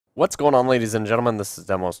What's going on, ladies and gentlemen? This is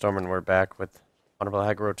DemoStorm, and we're back with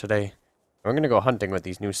HonarableAggro today. We're going to go hunting with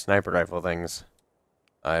these new sniper rifle things.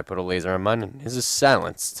 I put a laser on mine, and his is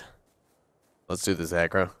silenced. Let's do this,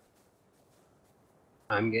 aggro.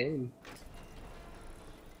 I'm game.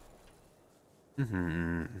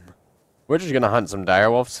 We're just going to hunt some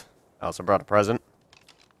direwolves. I also brought a present.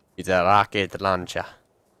 It's a rocket launcher.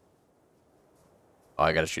 Oh,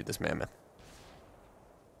 I gotta shoot this mammoth.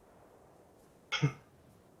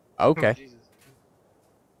 Okay.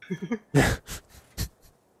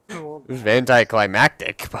 Oh, It was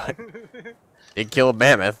anticlimactic, but did kill a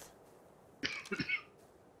mammoth.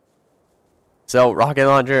 So, rocket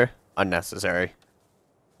launcher, unnecessary.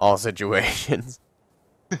 All situations.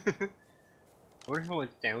 I wonder how much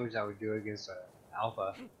damage I would do against an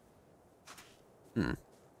alpha. What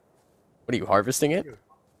are you, harvesting it?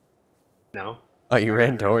 No. Oh, you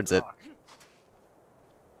ran towards it. Rock. I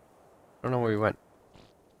don't know where you went.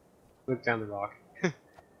 Look down the rock.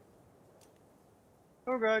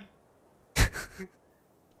 Oh god.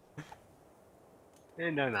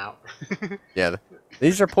 And I'm out. Yeah,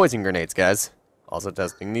 these are poison grenades, guys. Also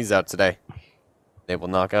testing these out today. They will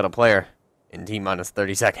knock out a player in T-minus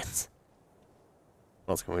 30 seconds.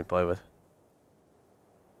 What else can we play with?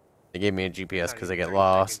 They gave me a GPS because I get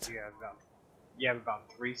lost. You have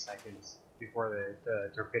about 3 seconds before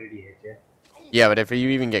the torpidity hits you. Yeah, but if you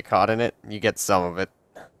even get caught in it, you get some of it.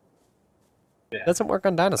 Yeah. Doesn't work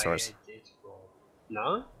on dinosaurs. Like, it's cool.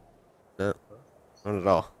 No? No, not at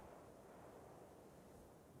all.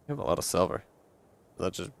 You have a lot of silver.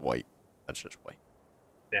 That's just white. That's just white.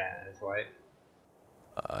 Yeah, that's white.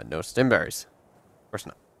 No stimberries. Of course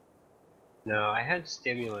not. No, I had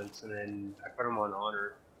stimulants and then I put them on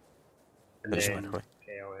honor. And They just then went away.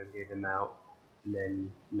 KOM gave them out. And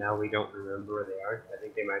then now we don't remember where they are. I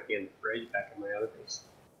think they might be in the fridge back in my other place.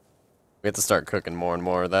 We have to start cooking more and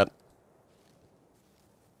more of that.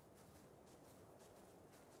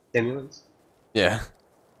 Stimulants? Yeah.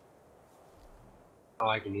 Oh,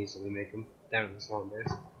 I can easily make them down in the small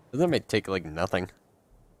base. Doesn't that take like nothing?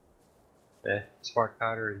 Yeah, spark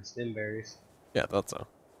powder and stim berries. Yeah, I thought so.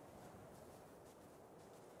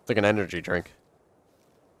 It's like an energy drink.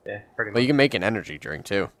 Yeah, pretty But much. you can make an energy drink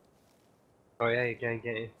too. Oh yeah, you can,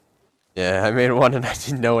 can't you? Yeah, I made one and I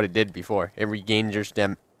didn't know what it did before. It regains your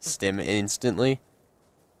stim instantly,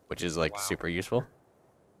 which is like Wow. super useful.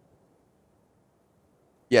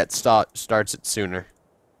 Yeah, it starts it sooner.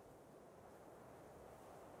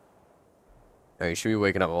 Oh, you should be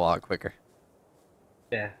waking up a lot quicker.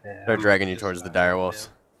 Yeah, yeah. Start I'm dragging you just towards the about done direwolves.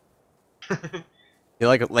 now. You're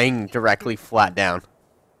like laying directly flat down.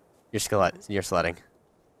 You're sledding.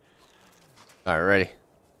 Alright, ready.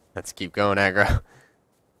 Let's keep going, aggro.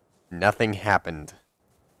 Nothing happened.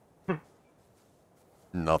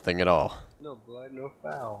 Nothing at all. No blood, no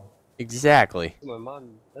foul. Exactly.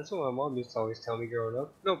 That's what my mom used to always tell me growing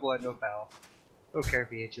up. No blood, no foul. Don't care if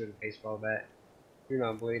he hits you with a baseball bat. You're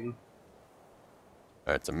not bleeding.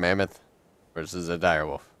 Alright, it's a mammoth versus a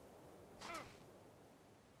direwolf.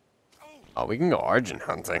 Oh, we can go Argent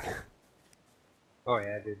hunting. Oh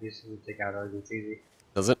yeah, dude, this would take out Argent's easy.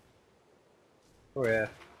 Does it? Oh yeah.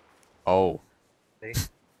 Oh. See?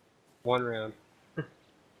 One round.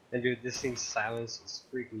 And dude, this thing's silence is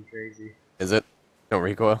freaking crazy. Is it? No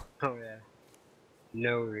recoil? Oh yeah.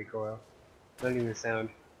 No recoil. Not even sound.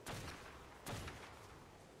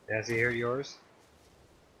 Yeah, see here yours?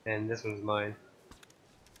 And this one's mine.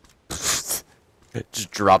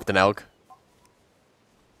 Just dropped an elk.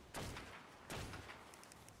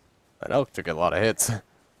 That elk took a lot of hits.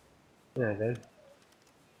 Yeah, I did.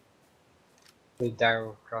 They dive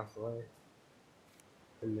across the way.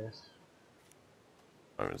 And missed.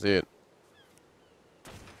 I don't see it.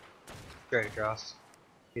 Straight across.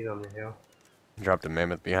 He's on the hill. Dropped a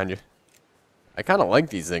mammoth behind you. I kind of like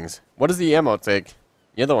these things. What does the ammo take?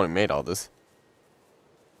 You're the one who made all this.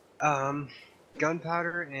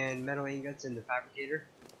 Gunpowder and metal ingots in the fabricator.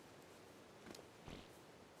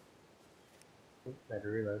 Oops, better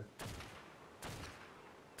reload.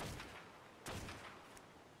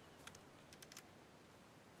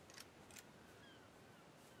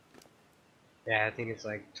 Yeah, I think it's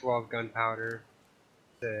like 12 gunpowder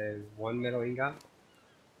to 1 metal ingot.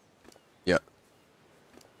 Yeah.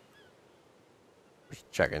 Just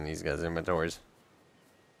checking these guys' inventories.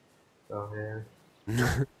 Oh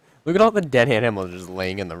yeah. Look at all the dead animals just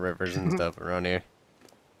laying in the rivers and stuff around here.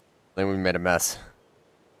 Then we made a mess.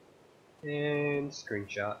 And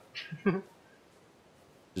screenshot.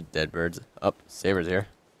 Just dead birds. Up, Saber's here.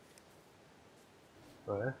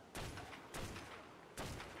 Oh yeah.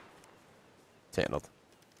 It's handled.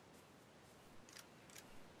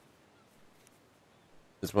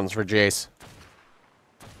 This one's for Jace.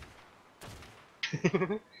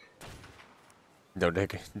 No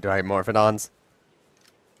Dimorphodons.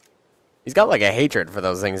 He's got like a hatred for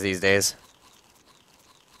those things these days.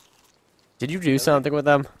 Did you do something with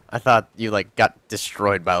them? I thought you like got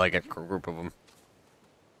destroyed by like a group of them.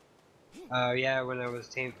 Yeah, when I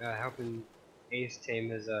was helping Ace tame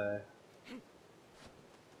his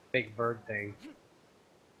big bird thing.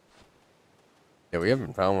 Yeah, we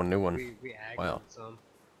haven't found one new one. We aggroed Wow. some.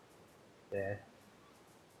 Yeah.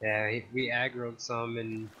 Yeah, we aggroed some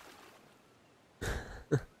and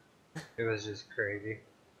it was just crazy.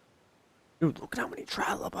 Dude, look at how many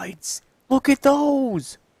trilobites. Look at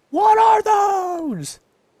those. What are those?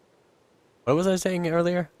 What was I saying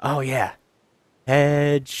earlier? Oh, yeah.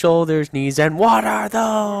 Head, shoulders, knees, and what are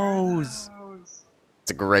those? It's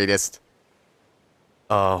the greatest.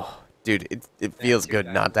 Oh, dude, it feels good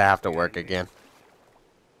not to have to work again.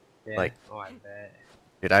 Yeah, like, oh, I bet.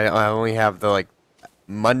 Dude, I only have the, like,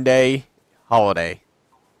 Monday holiday.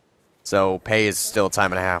 So pay is still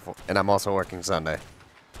time and a half, and I'm also working Sunday.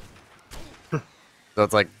 So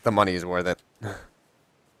it's like, the money is worth it.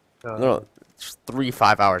 No, it's 3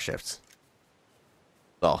 5-hour shifts.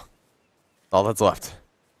 That's all that's left.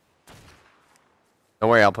 Don't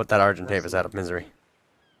worry, I'll put that Argentavis out of misery.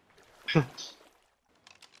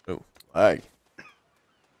 Ooh, lag.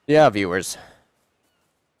 Yeah, viewers.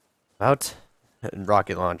 About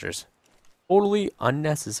rocket launchers. Totally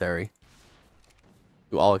unnecessary.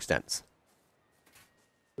 To all extents.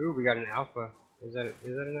 Ooh, we got an alpha. Is that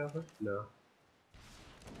an alpha? No.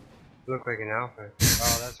 Look like an alpha.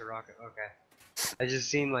 Oh, that's a rocket. Okay. I just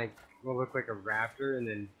seen like what looked like a raptor and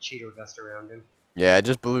then Cheeto dust around him. Yeah, I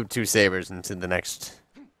just blew 2 sabers into the next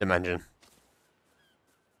dimension.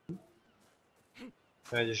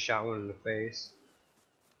 I just shot one in the face.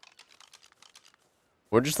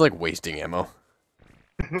 We're just like wasting ammo.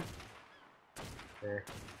 Yeah,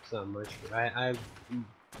 it's not much. I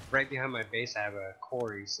right behind my base. I have a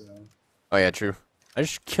quarry, so. Oh yeah, true. I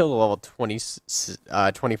just killed a level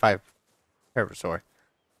 25 Herbivore.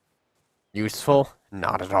 Useful?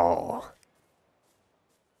 Not at all.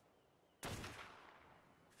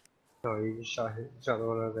 Oh, you just shot the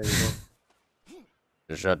one over there.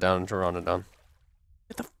 Just shut down Pteranodon.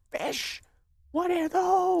 Get the fish! What are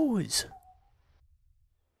those?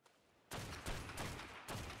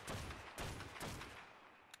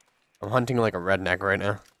 I'm hunting like a redneck right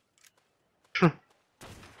now.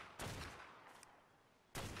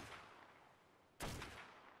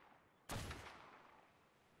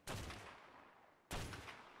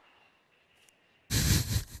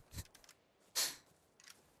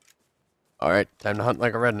 Alright, time to hunt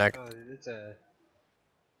like a redneck. Oh, dude, it's a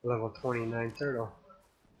level 29 turtle.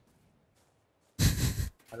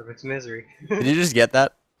 Out of its misery. Did you just get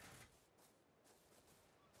that?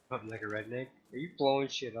 Something like a redneck. Are you blowing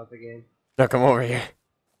shit up again? No, come over here.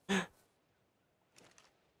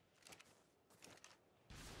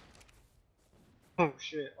 Oh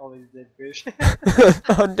shit, all these dead fish.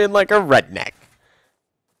 Hunting like a redneck.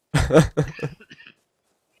 I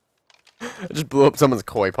just blew up someone's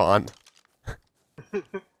koi pond.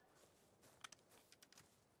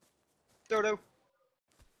 Dodo!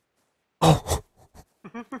 Oh!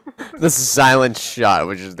 The silent shot,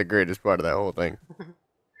 which is the greatest part of that whole thing. I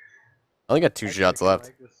only got 2 shots left.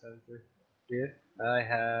 Like this sensor. Yeah, I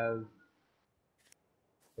have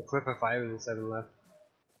a clip of 5 and 7 left.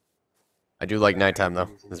 I do like nighttime though.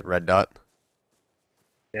 This red dot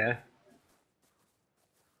Yeah.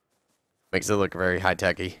 makes it look very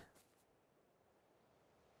high-techy.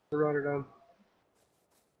 Rotterdam.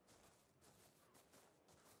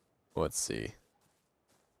 Let's see.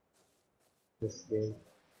 This game.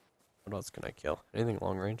 What else can I kill? Anything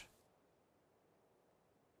long range?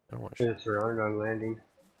 I don't want to shoot. It's Rotterdam landing.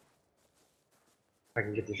 I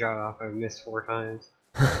can get the shot off. I've missed 4 times.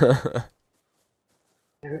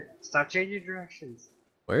 Damn it. Stop changing directions.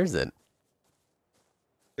 Where is it?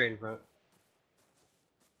 Straight in front.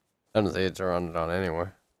 I don't see it's around on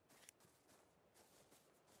anywhere.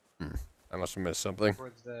 I must have missed something.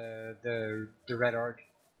 Towards the red arc.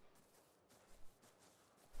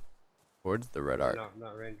 Towards the red arc. No,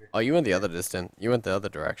 not Ranger. Oh, you went the other distance. You went the other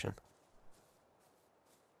direction.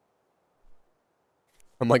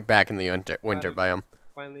 I'm like back in the winter biome.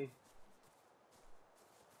 Finally.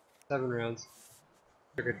 7 rounds.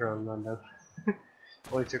 Took a turn on them.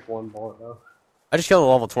 Only took 1 bullet though. I just killed a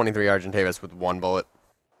level 23 Argentavis with 1 bullet.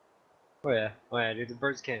 Oh yeah, dude. The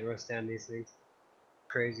birds can't withstand these things.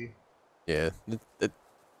 Crazy. Yeah,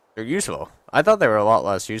 they're useful. I thought they were a lot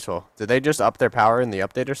less useful. Did they just up their power in the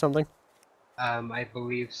update or something? I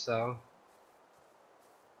believe so.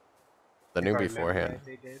 The If new I remember beforehand. right,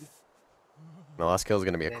 they did. My last kill is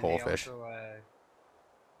gonna be a Then coal they fish. also,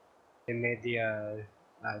 they made the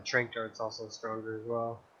trank darts also stronger as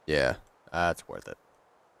well. Yeah, that's worth it.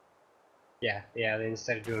 Yeah, yeah. They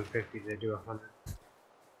instead of doing 50, they do 100.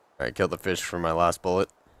 Alright, killed the fish for my last bullet.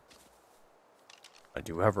 I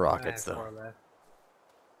do have I rockets have though. 4 left.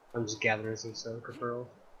 I'm just gathering some silica pearls.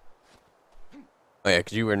 Oh yeah,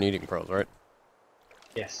 because you were needing pearls, right?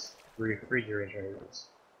 Yes, refrigerators.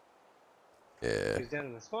 Yeah. Because down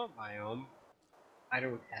in the swamp biome, I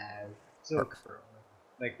don't have silica pearl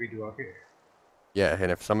like we do up here. Yeah,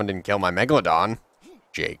 and if someone didn't kill my Megalodon,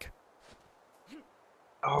 Jake.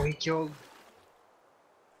 Oh, he killed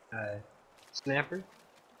Snapper?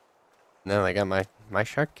 No, I got my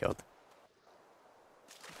shark killed.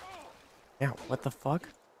 Yeah, what the fuck?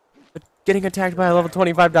 But getting attacked by a level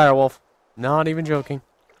 25 direwolf. Not even joking.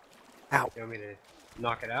 Ow. You want me to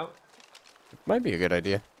knock it out? It might be a good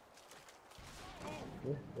idea.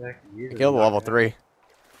 Yeah, I could use I it to killed knock level it out. 3.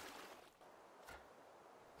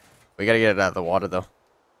 We gotta get it out of the water though.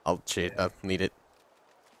 I'll cheat. I'll need it.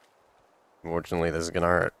 Unfortunately, this is gonna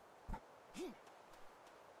hurt.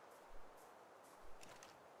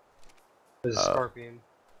 There's a scorpion,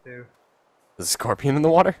 too. There's a scorpion in the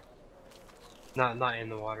water? Not in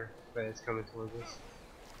the water, but it's coming towards us.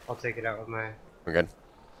 I'll take it out with my... We're good.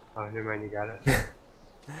 Oh, never mind, you got it.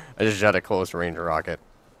 I just shot a close range rocket.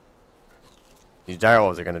 These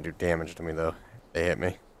direwolves are gonna do damage to me though. They hit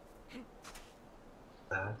me.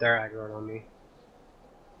 They're aggroed on me.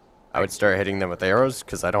 I would start hitting them with arrows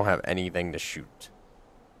because I don't have anything to shoot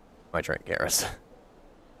my trank arrows.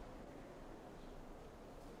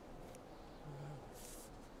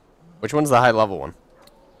 Which one's the high level one?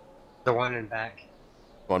 The one in back.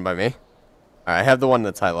 One by me? Alright, I have the one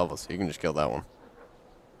that's high level, so you can just kill that one.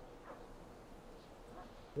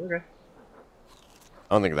 Okay.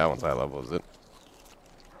 I don't think that one's high level, is it?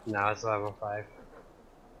 No, it's level 5.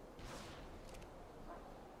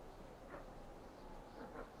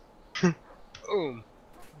 Boom!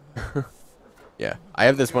 Yeah, I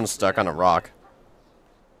have this one stuck on a rock.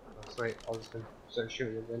 Oh, sweet, I'll just start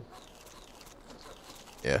shooting it then.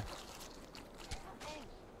 Yeah.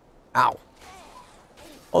 Ow.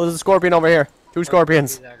 Oh, there's a scorpion over here. 2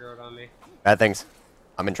 scorpions. He's aggroed on me. Bad things.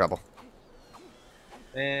 I'm in trouble.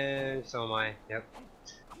 And so am I, yep.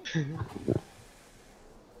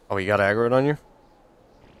 Oh, you got aggroed on you?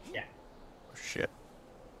 Yeah. Oh, shit.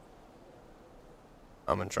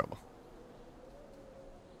 I'm in trouble.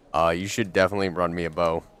 You should definitely run me a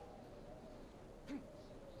bow.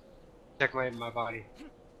 Check my body.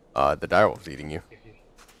 The direwolf's eating you. If you...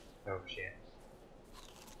 Oh shit.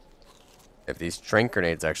 If these trank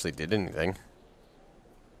grenades actually did anything.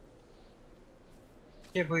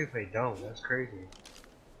 Can't believe they don't, that's crazy.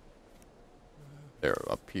 They're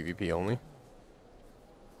a PvP only.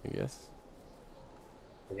 I guess.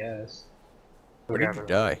 I guess. Where did you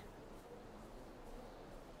die?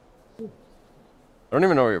 I don't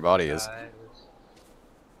even know where your body is.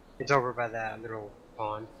 It's over by that little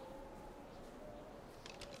pond.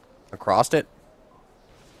 Across it?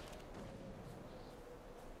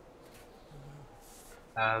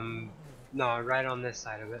 No, right on this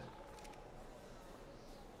side of it.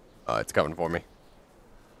 It's coming for me.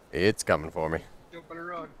 It's coming for me. Jump on a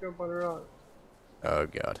rock, jump on a rock. Oh,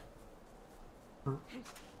 God.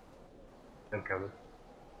 I'm coming.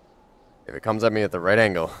 If it comes at me at the right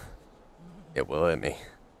angle, it will hit me.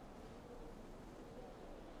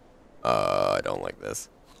 I don't like this.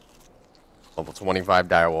 Level 25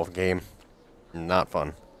 direwolf game. Not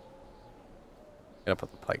fun. Gonna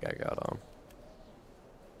put the pike I got on.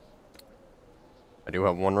 I do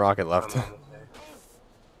have 1 rocket left. I'm almost there.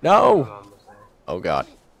 No! I'm almost there. Oh, God.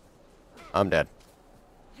 I'm dead.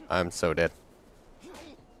 I'm so dead.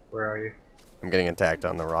 Where are you? I'm getting attacked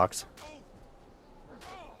on the rocks.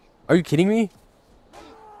 Are you kidding me?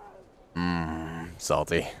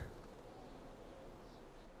 Salty.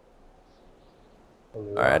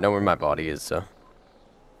 Alright, I know where my body is, so.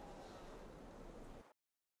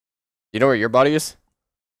 You know where your body is?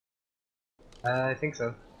 I think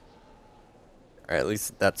so. Alright, at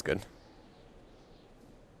least that's good.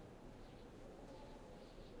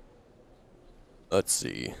 Let's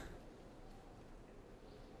see.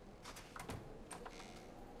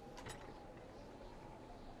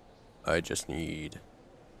 I just need...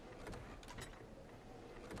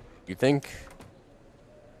 You think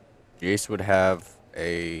Jace would have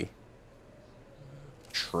a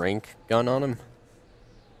trank gun on him?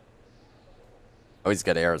 Oh, he's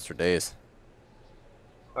got arrows for days.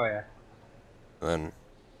 Oh yeah. And then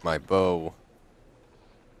my bow,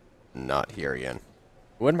 not here again.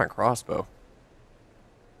 Where'd my crossbow?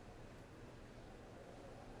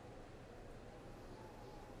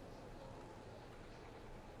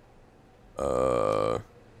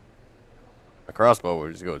 crossbow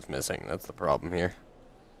just goes missing. That's the problem here.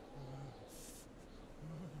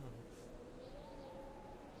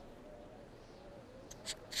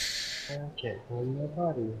 I can't find my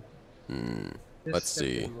body. Let's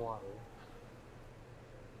see.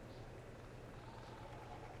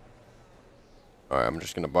 Alright, I'm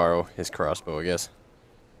just gonna borrow his crossbow, I guess.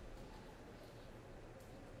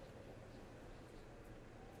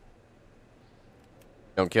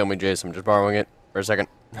 Don't kill me, Jace. I'm just borrowing it for a second.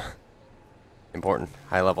 Important.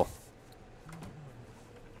 High level.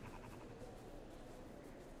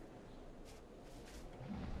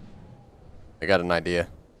 I got an idea.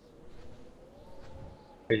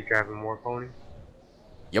 Are you grabbing more pony?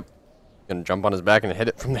 Yep. Gonna jump on his back and hit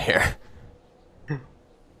it from there.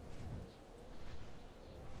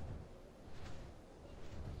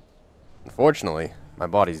 Unfortunately, my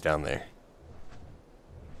body's down there.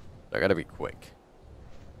 So I gotta be quick.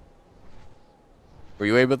 Were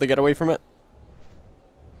you able to get away from it?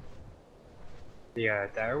 The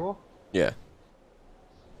direwolf? Yeah.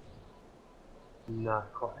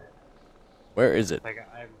 Not quite. Where is it? Like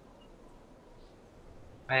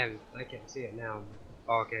I can't see it now.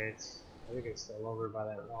 Oh, okay, I think it's still over by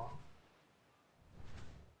that wall.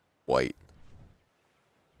 White.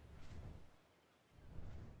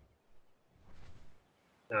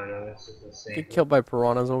 No, this is the same. Get killed by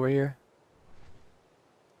piranhas over here.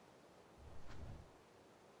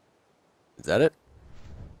 Is that it?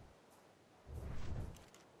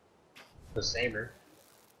 The saber.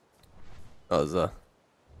 Oh, there's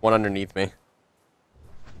one underneath me.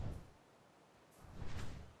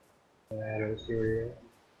 I don't see where you're at.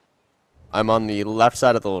 I'm on the left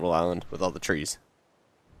side of the little island with all the trees.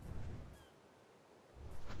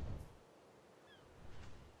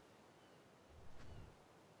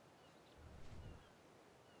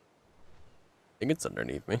 I think it's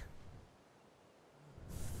underneath me.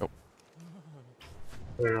 Nope.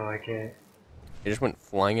 I don't know, I can't. It just went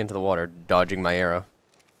flying into the water, dodging my arrow.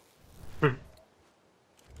 Hitting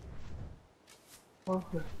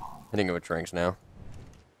it with drinks now.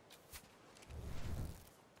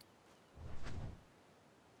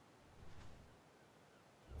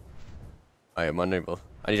 I am unable.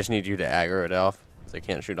 I just need you to aggro it off, so I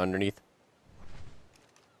can't shoot underneath.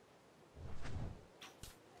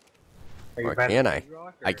 Or can I?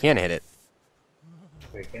 I can hit it.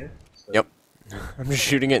 You can? So Yep. I'm just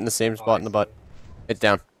shooting it in the same spot in the butt. It's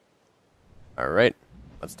down. Alright.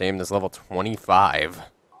 Let's tame this level 25.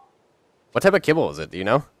 What type of kibble is it? Do you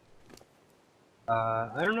know?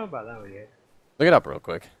 I don't know about that one yet. Look it up real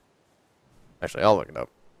quick. Actually, I'll look it up.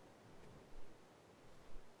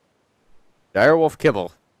 Direwolf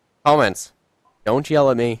kibble. Comments. Don't yell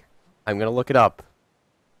at me. I'm gonna look it up.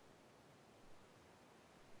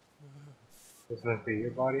 This must be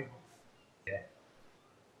your body? Yeah.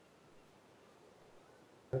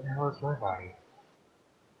 Where the hell is my body?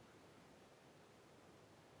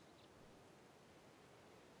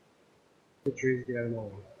 The trees get out of my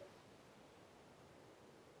way.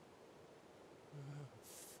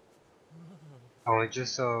 Oh, and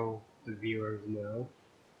just so the viewers know,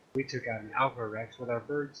 we took out an alpha rex with our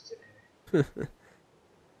birds today.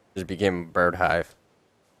 Just became a bird hive.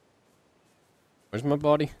 Where's my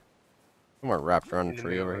body? Somewhere wrapped around a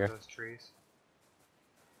tree over here. Those trees.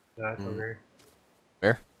 No, that's over here.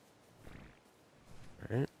 Where?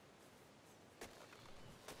 Alright.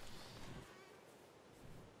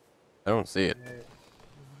 I don't see it.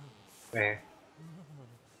 There.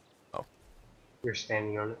 Oh. You're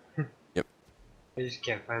standing on it. Yep. I just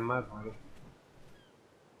can't find my body.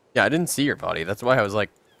 Yeah, I didn't see your body. That's why I was like,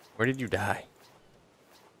 where did you die?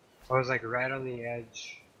 I was like right on the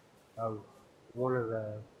edge of one of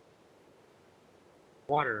the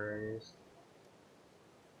water areas.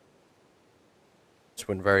 It's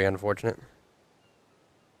been very unfortunate.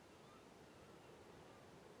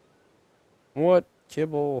 What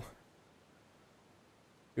kibble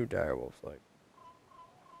do direwolves like?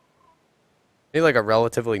 Need like a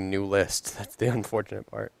relatively new list. That's the unfortunate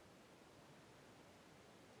part.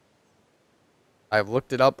 I've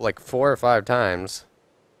looked it up like 4 or 5 times,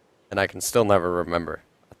 and I can still never remember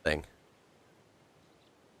a thing.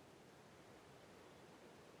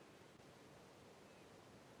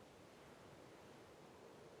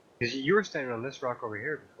 Because you were standing on this rock over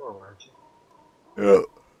here before, weren't you?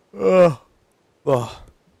 Oh.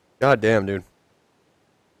 God damn, dude.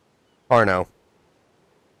 Carno.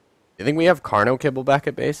 You think we have Carno kibble back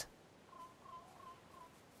at base?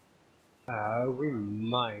 We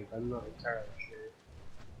might. I'm not entirely sure.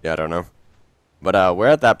 Yeah, I don't know. But we're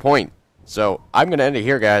at that point. So I'm gonna end it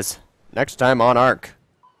here, guys. Next time on Ark,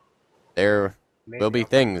 there will be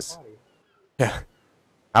things. Yeah.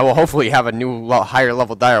 I will hopefully have a new higher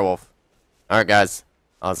level direwolf. Alright guys,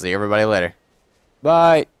 I'll see everybody later.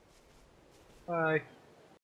 Bye! Bye.